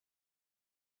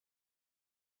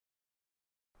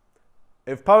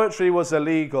If poetry was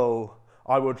illegal,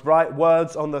 I would write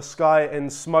words on the sky in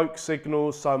smoke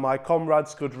signals so my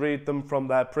comrades could read them from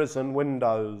their prison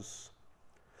windows.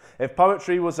 If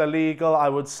poetry was illegal, I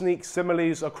would sneak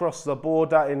similes across the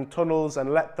border in tunnels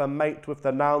and let them mate with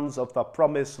the nouns of the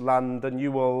promised land, and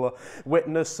you will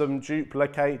witness them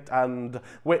duplicate and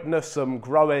witness them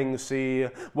growing. See,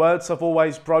 words have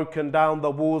always broken down the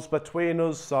walls between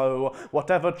us, so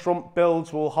whatever Trump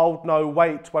builds will hold no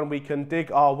weight when we can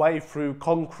dig our way through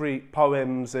concrete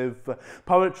poems. If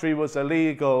poetry was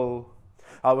illegal,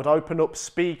 I would open up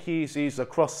speakeasies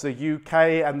across the UK,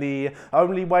 and the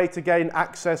only way to gain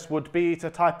access would be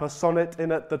to type a sonnet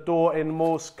in at the door in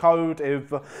Morse code.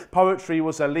 If poetry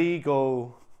was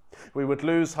illegal, we would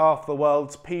lose half the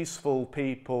world's peaceful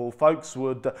people. Folks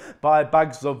would buy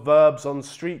bags of verbs on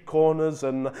street corners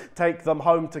and take them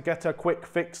home to get a quick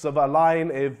fix of a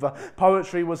line. If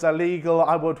poetry was illegal,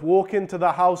 I would walk into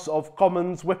the House of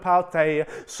Commons, whip out a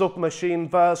submachine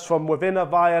verse from within a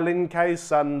violin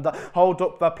case and hold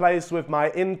up the place with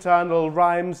my internal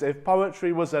rhymes. If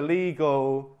poetry was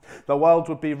illegal, the world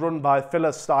would be run by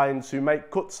Philistines who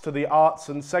make cuts to the arts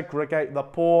and segregate the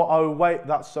poor. Oh wait,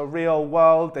 that's a real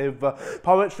world. If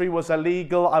poetry was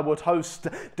illegal, I would host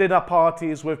dinner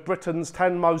parties with Britain's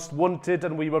 10 most wanted,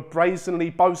 and we would brazenly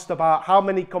boast about how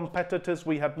many competitors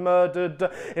we had murdered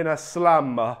in a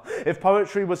slam. If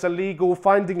poetry was illegal,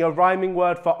 finding a rhyming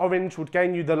word for orange would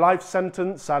gain you the life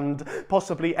sentence and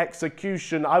possibly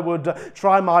execution. I would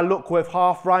try my luck with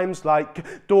half rhymes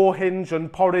like door hinge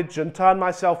and porridge and turn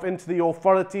myself into the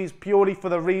authorities purely for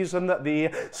the reason that the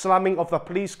slamming of the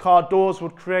police car doors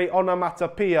would create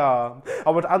onomatopoeia. I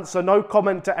would answer no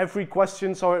comment to every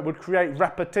question so it would create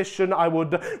repetition. I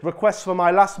would request for my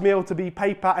last meal to be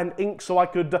paper and ink so I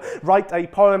could write a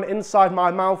poem inside my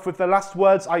mouth with the last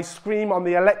words I scream on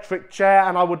the electric chair,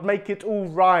 and I would make it all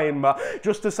rhyme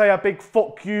just to say a big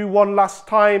fuck you one last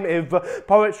time. If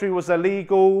poetry was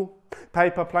illegal,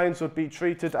 paper planes would be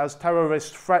treated as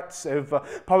terrorist threats. If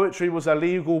poetry was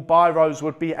illegal, biros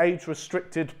would be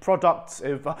age-restricted products.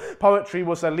 If poetry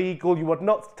was illegal, you would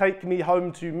not take me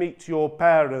home to meet your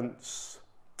parents,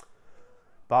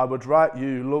 but I would write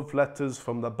you love letters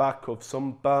from the back of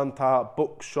some burnt-out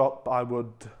bookshop. I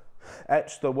would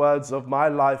etch the words of my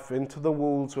life into the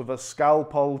walls with a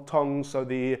scalpel tongue so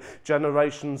the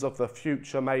generations of the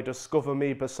future may discover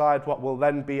me beside what will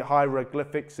then be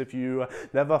hieroglyphics if you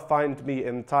never find me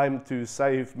in time to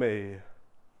save me.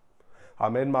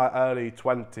 I'm in my early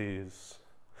 20s,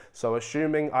 so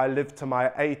assuming I live to my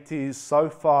 80s, so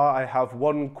far I have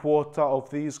 1/4 of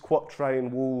these Quatrain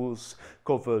walls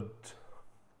covered.